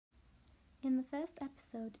In the first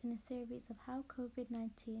episode in a series of how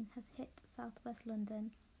COVID-19 has hit southwest London,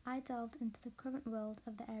 I delved into the current world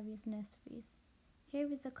of the area's nurseries.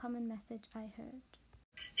 Here is a common message I heard.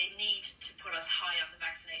 They need to put us high on the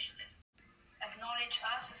vaccination list. Acknowledge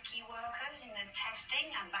us as key workers in the testing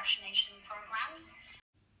and vaccination programs.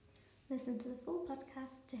 Listen to the full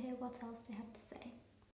podcast to hear what else they have to say.